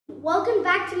Welcome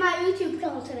back to my YouTube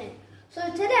channel today. So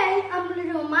today I'm going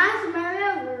to do Miles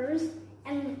Morales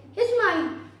and he's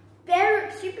my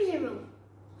favorite superhero.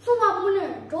 So I'm going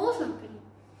to draw something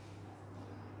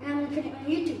and I'm going to put it on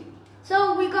YouTube.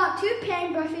 So we got two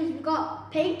paintbrushes, we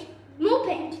got paint, more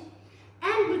paint,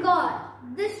 and we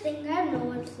got this thing, I don't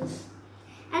know what's this.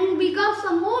 And we got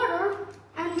some water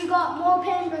and we got more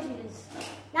paintbrushes.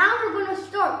 Now we're going to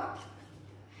start.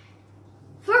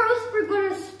 First we're going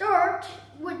to start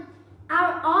with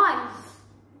our eyes.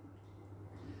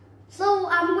 So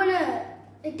I'm going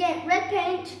to get red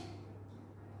paint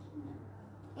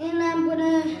and I'm going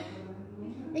to,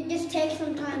 it just takes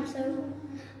some time, so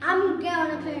I'm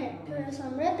going to put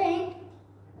some red paint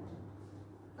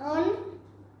on.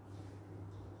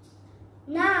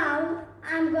 Now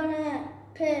I'm going to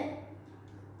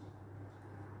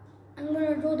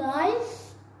draw the eyes.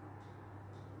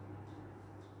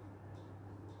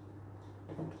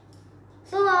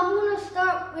 So I'm going to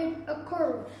start with a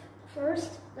curve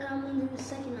first, then I'm going to do the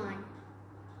second eye.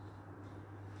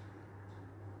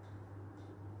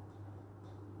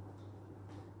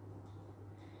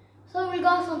 So we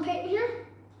got some paint here.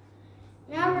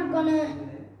 Now we're going to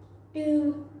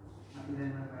do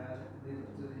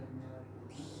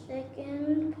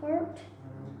second part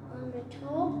on the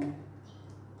top.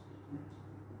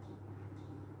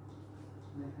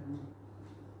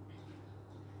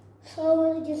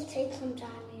 So it just takes some time,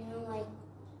 you know, like,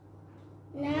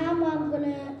 now I'm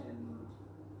gonna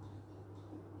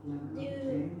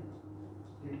do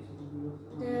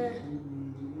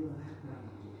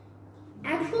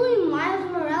actually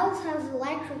Miles Morales has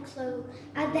electric, so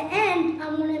at the end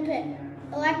I'm gonna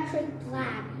put electric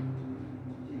flag.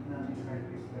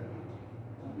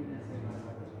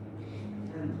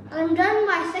 I'm done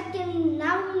my second,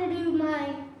 now I'm gonna do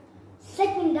my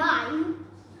second eye.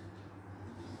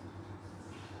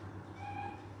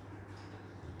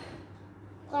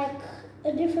 Like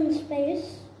a different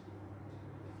space.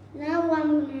 Now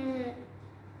I'm gonna,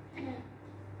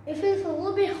 if it's a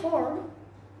little bit hard,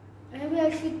 maybe I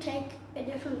should take a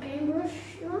different paintbrush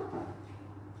here.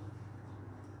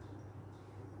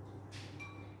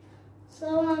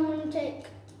 So I'm gonna take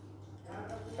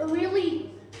a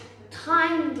really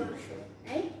tiny brush,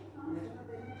 okay?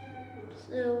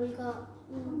 So we got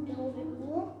a little bit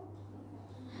more,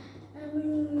 and a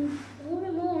little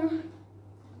bit more.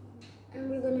 And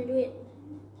we're gonna do it.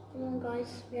 Come on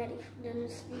guys, ready for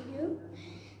this video.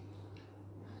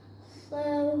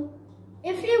 So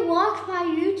if you watch my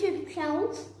YouTube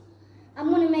channels, I'm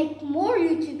gonna make more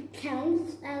YouTube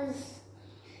channels as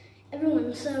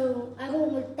everyone. So I go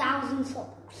with 1,000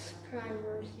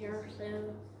 subscribers here, so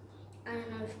I don't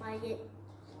know if I get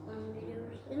one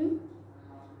videos in.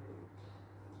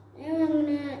 And I'm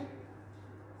gonna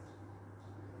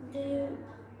do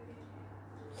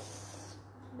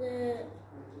the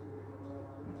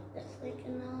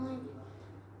second eye.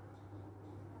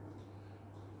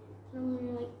 I'm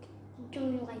gonna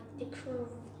doing the curve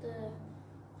of the.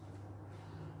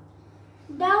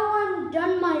 Now I'm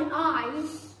done my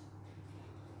eyes.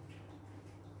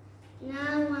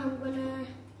 Now I'm gonna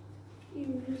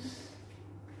use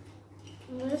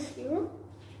this here.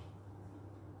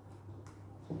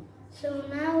 So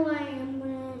now I am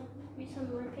gonna use some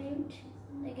more paint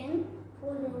again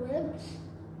for the lips.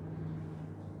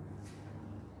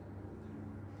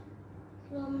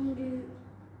 So I'm going to do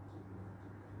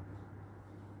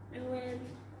a red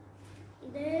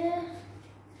there,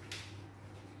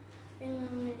 and I'm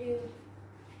going to do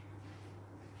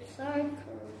the side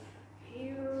curve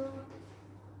here,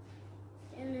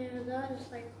 and then the other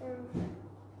side curve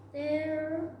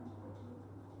there.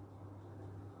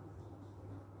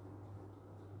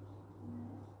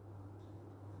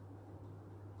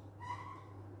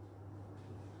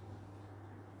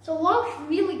 So watch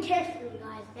really carefully,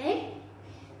 guys, okay?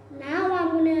 Now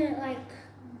I'm gonna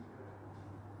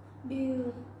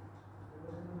do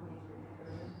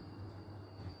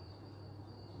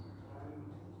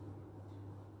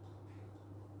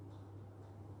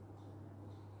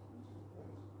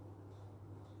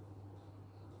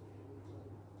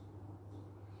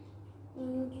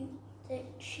the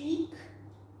cheek.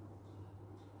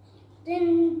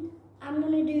 Then I'm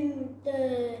gonna do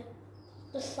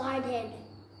the side head.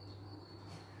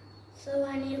 So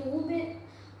I need a little bit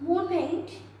more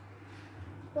paint.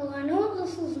 Well, I know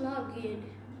this is not good.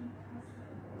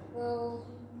 Well,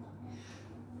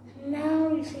 now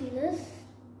you see this.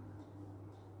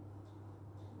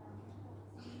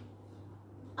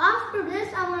 After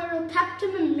this, I'm going to do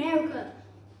Captain America,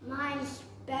 my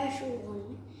special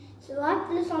one. So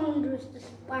after this, I'm going to do the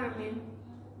Spider-Man.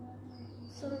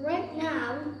 So right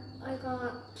now, I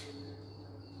got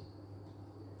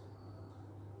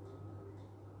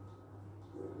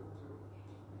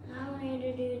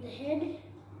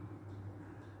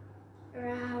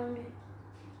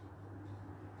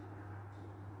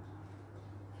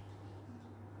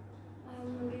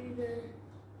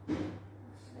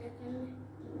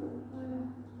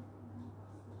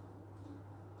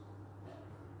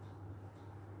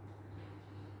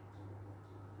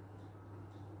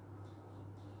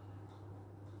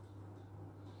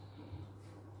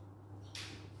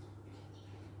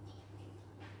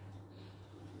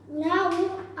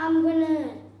Now I'm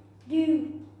gonna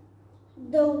do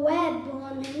the web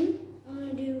on him. I'm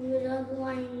gonna do another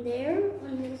line there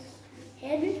on his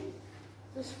head,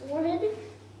 his forehead.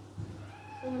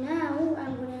 So now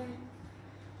I'm gonna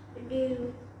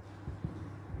do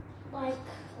like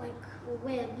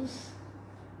webs.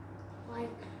 Like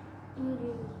I'm gonna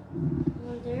do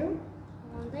one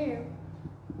there,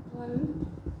 one,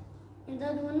 and the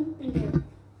other one in there.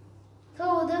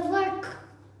 So there's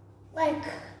like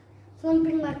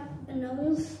something like a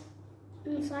nose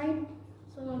inside.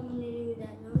 So I'm gonna do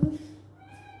that nose.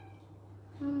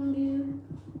 I'm gonna do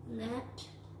that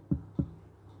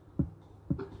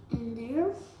and there.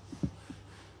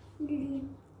 I'm gonna do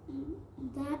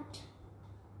that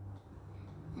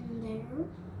and there,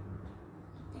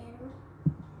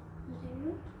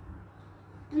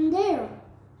 and there.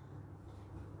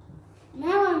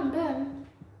 Now I'm done.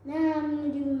 Now I'm gonna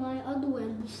do my other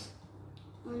webs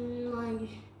on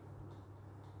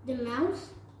the mouse.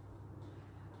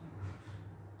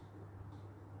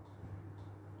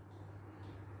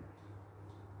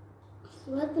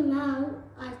 So let them out.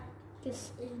 I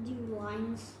just do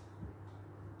lines.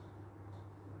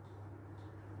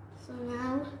 So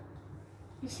now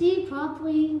you see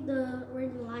properly the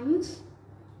red lines.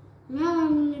 Now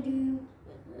I'm gonna do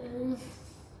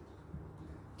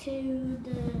to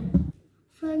the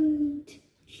front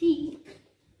cheek.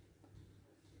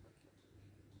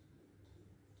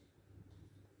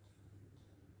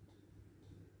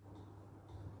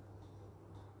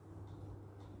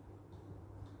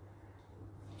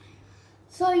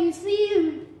 So you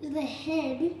see the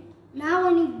head. Now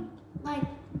when you like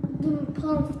do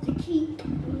part of the cheek,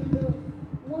 I'm gonna do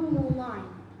one more line.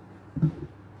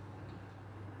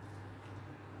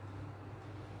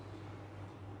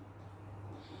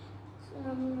 So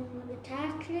I'm gonna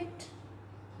attach it.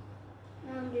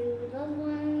 Now I'm doing the other one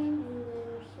on the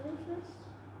surface.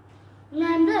 And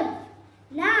I'm done.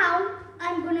 Now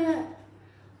I'm gonna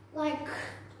like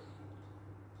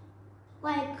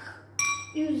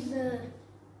use the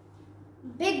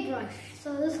big brush.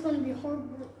 So this is gonna be hard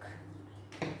work.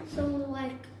 So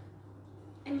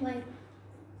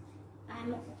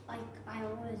I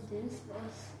always do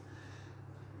this.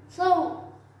 So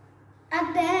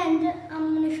at the end,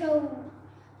 I'm gonna show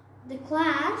the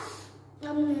class.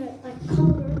 I'm gonna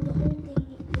color the whole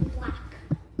thing in black.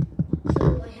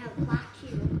 So I have black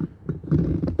here. I'm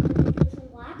gonna do some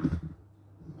black,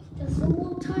 just a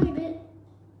little tiny bit.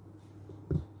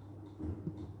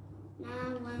 Now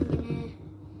I'm gonna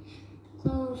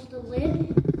close the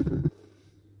lid.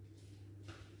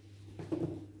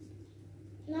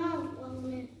 Now I'm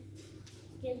gonna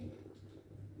get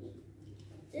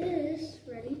this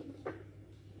ready.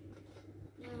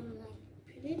 Now I'm gonna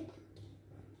put it.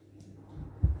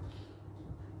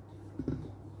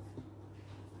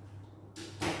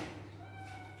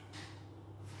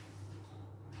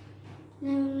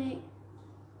 Now I'm gonna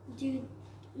do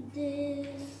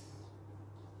this.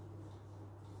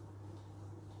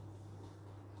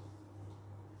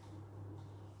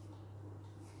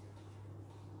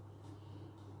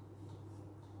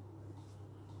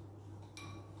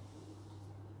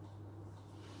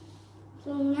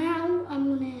 So now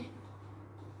I'm gonna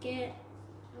get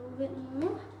a little bit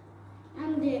more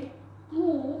and get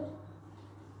more.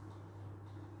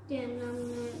 Then I'm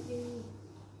gonna do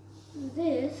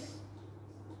this.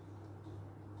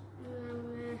 And I'm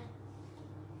gonna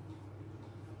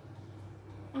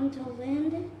until the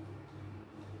end.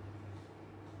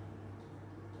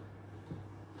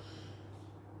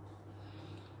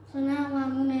 So now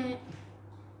I'm gonna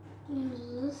use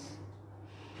this.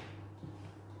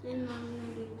 Then I'm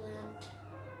gonna do that.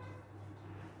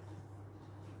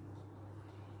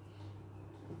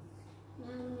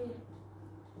 Now I'm gonna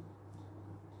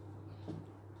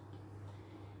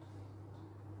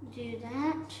do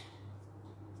that.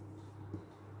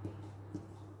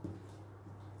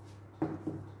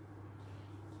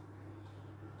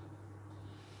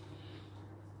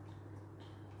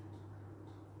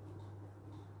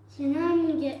 So now I'm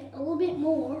gonna get a little bit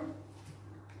more.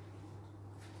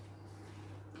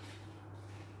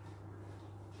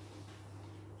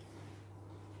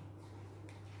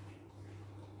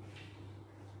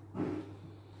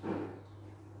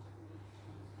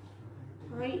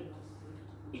 Right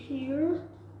here.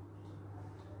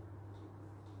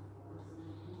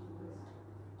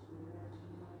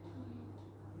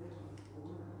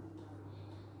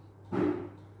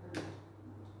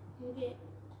 Okay.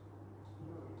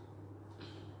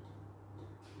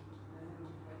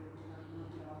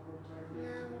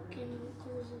 Now we can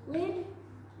close the lid.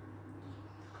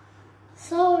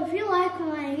 So if you like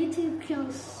my YouTube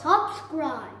channel,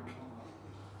 subscribe.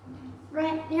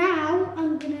 right now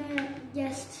I'm gonna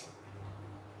just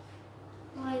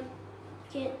like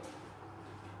get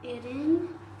it in.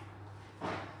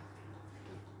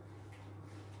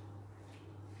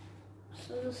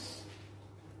 So this,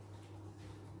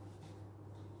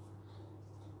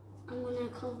 I'm gonna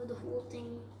cover the whole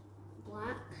thing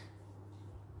black.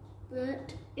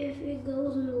 But if it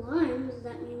goes in the lines,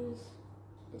 that means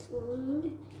it's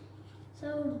ruined.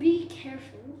 So be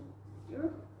careful here.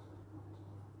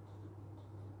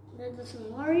 That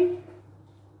doesn't worry.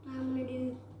 Now I'm gonna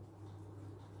do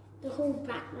the whole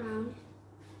background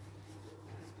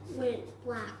with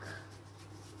black.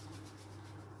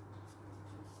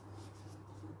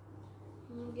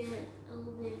 I'm gonna get a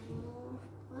little bit more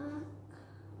black.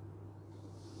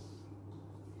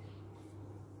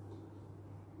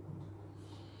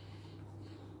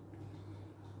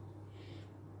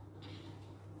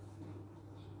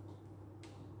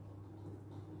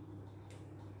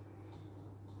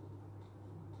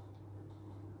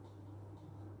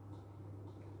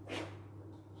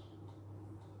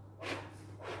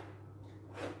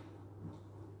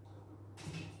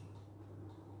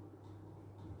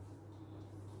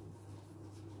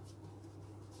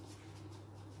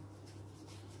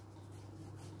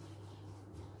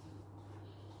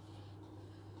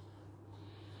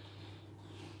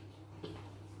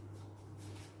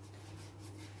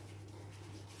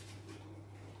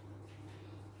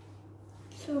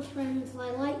 So friends, I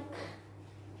like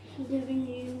giving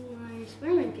you my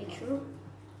Spider-Man picture,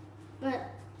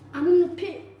 but I'm gonna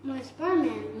put my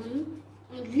Spider-Man one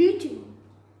on YouTube.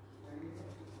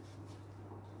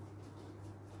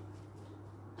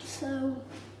 So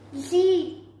you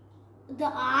see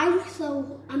the eyes,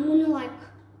 so I'm gonna like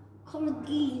color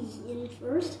these in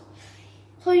first.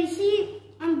 So you see,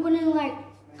 I'm gonna like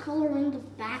color in the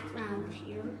background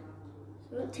here.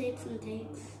 So it takes and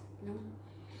takes, you know.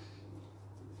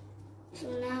 So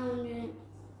now I'm gonna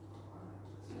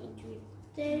do it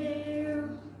there.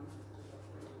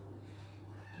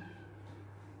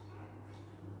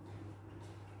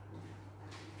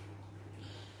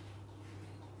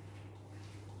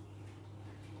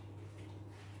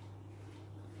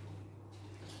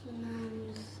 So now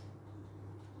I'm just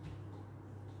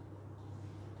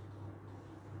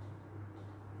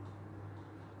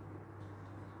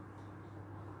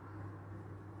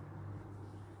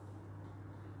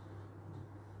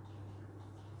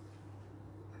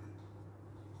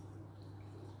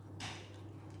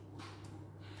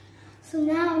So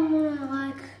now I'm gonna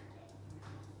like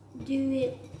do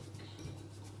it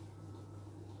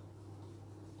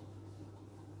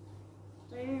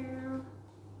there,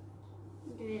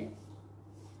 do it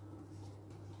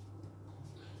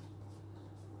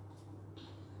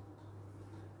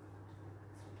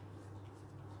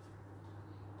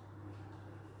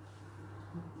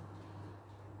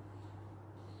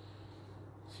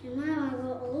so now I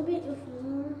got a little bit of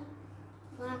more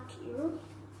black here.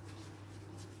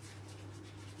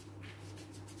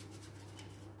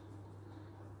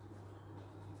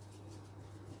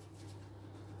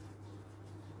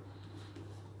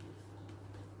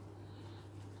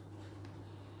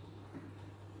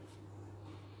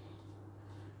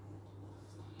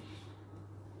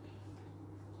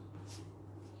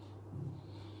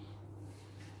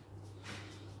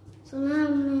 So now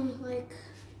I'm gonna like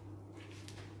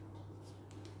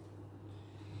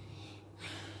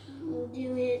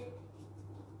do it.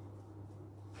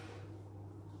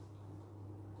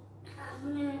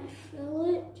 I'm gonna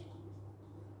fill it.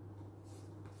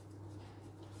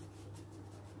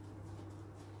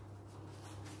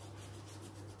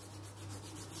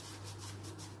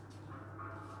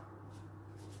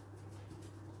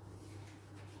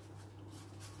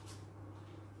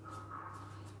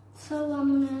 So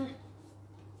I'm gonna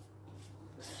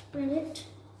spread it,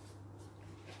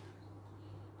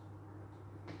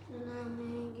 and I'm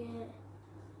gonna get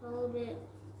a little bit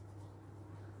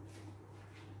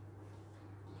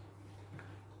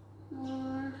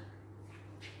more,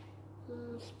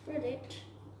 spread it.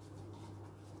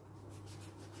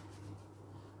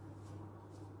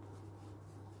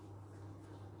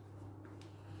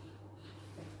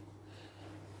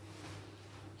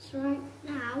 So right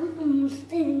now I'm gonna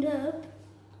stand up,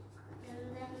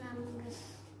 and then I'm just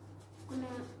gonna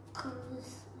color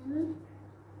this in.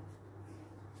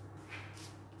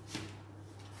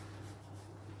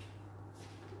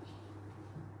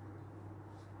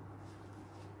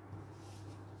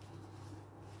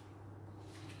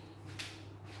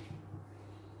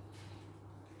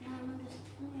 Now I'm just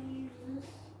gonna use this.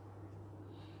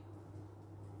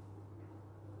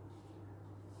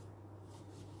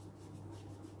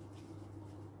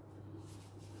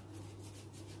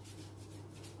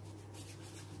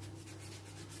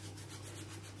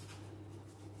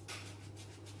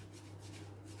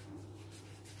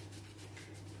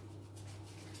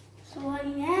 So I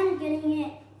am getting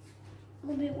it a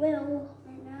little bit well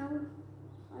right now.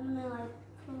 I'm gonna like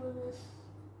pull this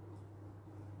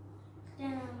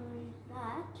down like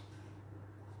that.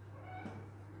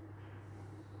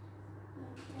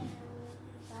 Down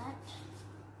like that.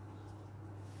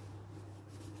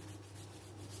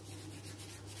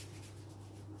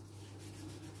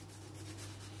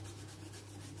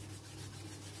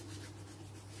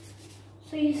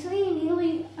 So you see,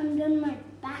 nearly undone my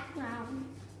background.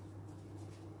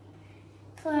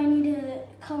 So I need to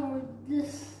cover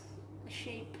this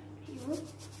shape here.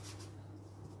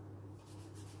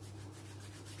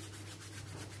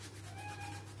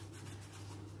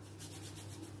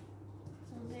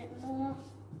 A bit more.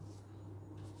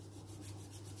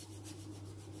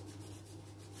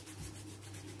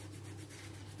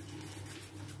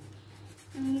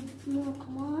 I need more,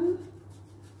 come on.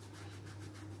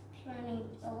 So I need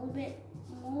a little bit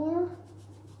more.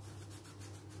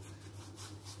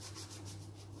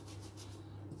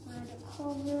 I need to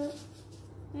cover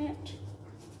it.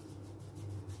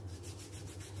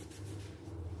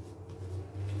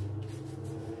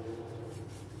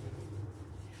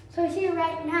 So see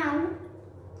right now,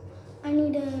 I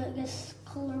need to, I guess,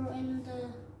 color in the.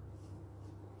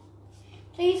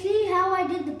 So you see how I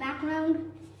did the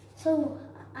background? So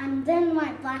I'm then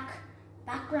my black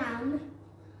background.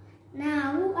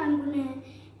 Now I'm gonna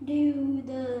do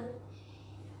the,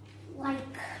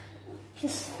 like,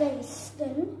 his face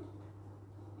then.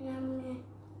 And I'm gonna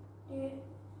do it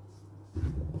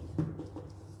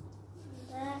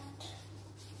that.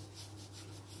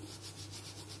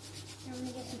 I'm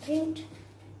gonna get some paint.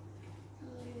 I'm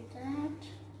gonna do that.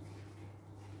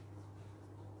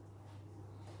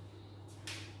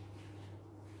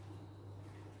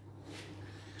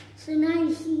 So now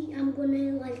you see I'm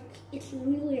gonna like, it's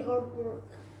really hard work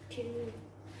to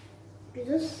do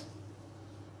this.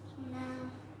 So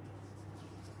now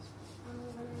I'm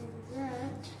gonna do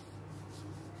that.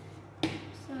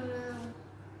 So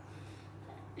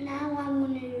now I'm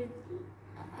gonna,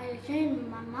 I changed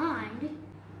my mind.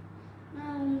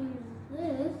 Now I'm gonna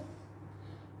do this.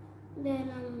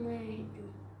 Then I'm gonna do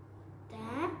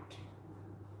that.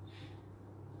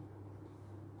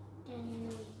 Then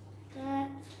do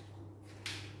that.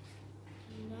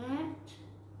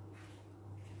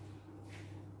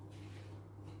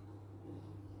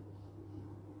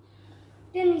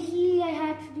 Then you see I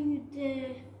had to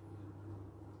do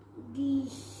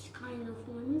these kind of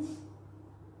ones.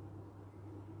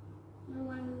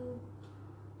 Now I move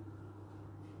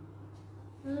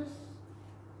this.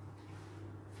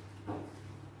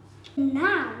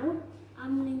 Now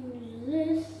I'm gonna use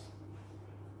this.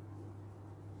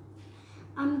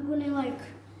 I'm gonna like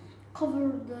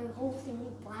cover the whole thing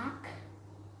with black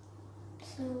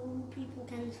so people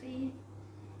can see,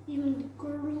 even the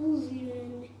girls,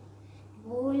 even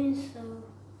boys. So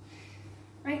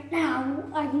right now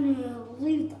I'm gonna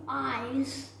leave the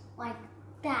eyes like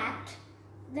that.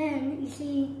 Then you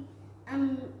see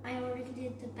I already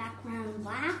did the background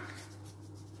black.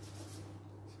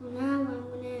 So now I'm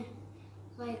gonna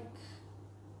like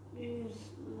use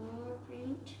more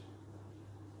paint.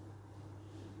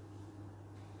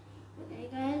 Okay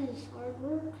guys, it's hard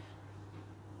work.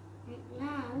 Right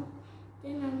now,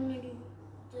 then I'm gonna do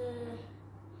this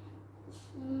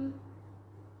one,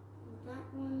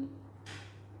 that one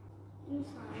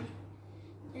inside.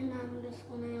 Then I'm just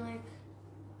gonna like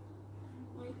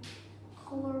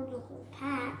color the whole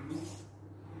pads.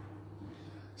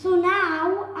 So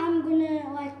now I'm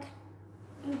gonna like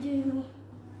do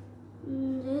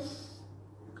this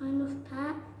kind of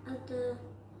pat at the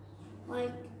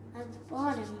at the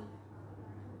bottom,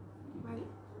 right?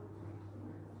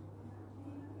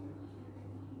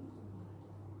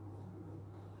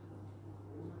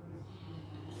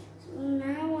 So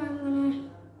now I'm gonna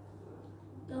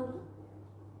go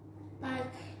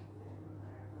like,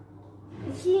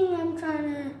 you see I'm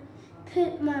trying to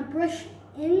put my brush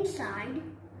inside.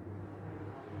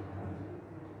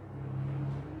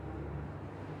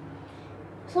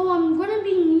 So I'm gonna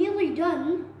be nearly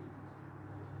done.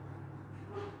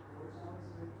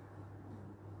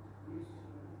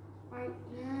 Right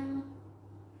now.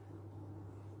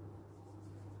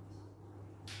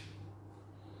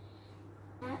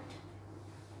 That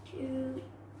to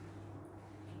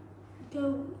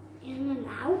go in and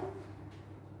out.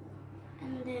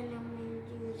 And then I'm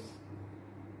gonna use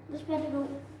this part to go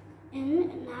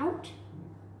in and out.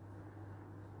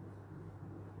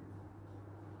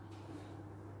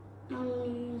 I'm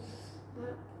going to use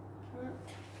that part,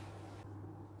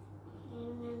 in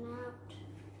and out.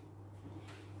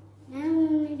 Now I'm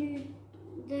going to do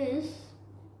this,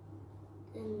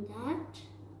 then that,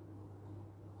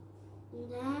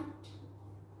 that.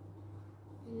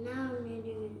 And now I'm going to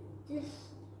do this.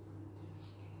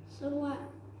 So what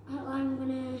I'm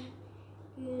going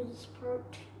to do this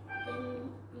part, then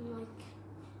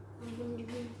I'm going to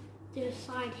do the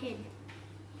side head.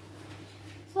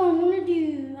 So I'm going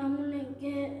to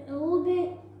get a little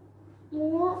bit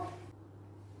more.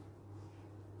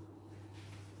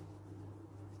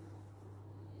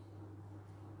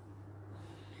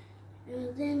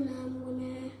 And then I'm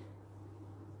going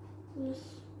to just,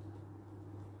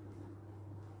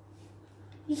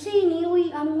 you see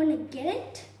nearly I'm going to get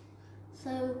it.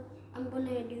 So I'm going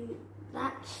to do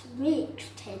that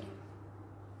next head.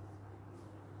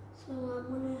 So I'm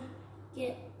going to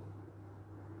get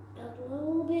a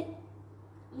little bit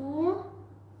more,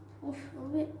 a little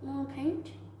bit more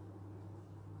paint.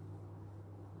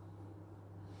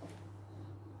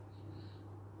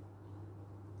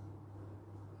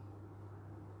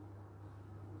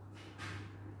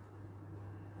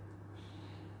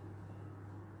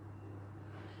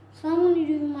 So I'm going to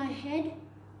do my head.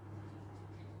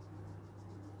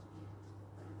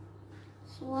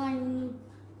 So I need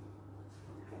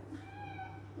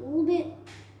a little bit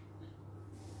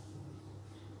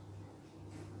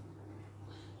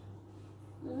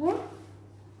more.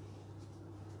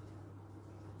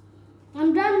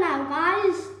 I'm done now,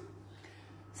 guys.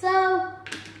 So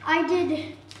I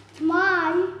did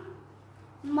my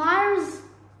Miles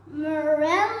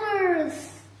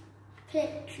Morales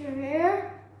picture here.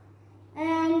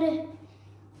 And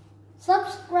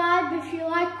subscribe if you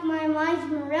like my Miles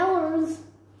Morales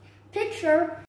picture.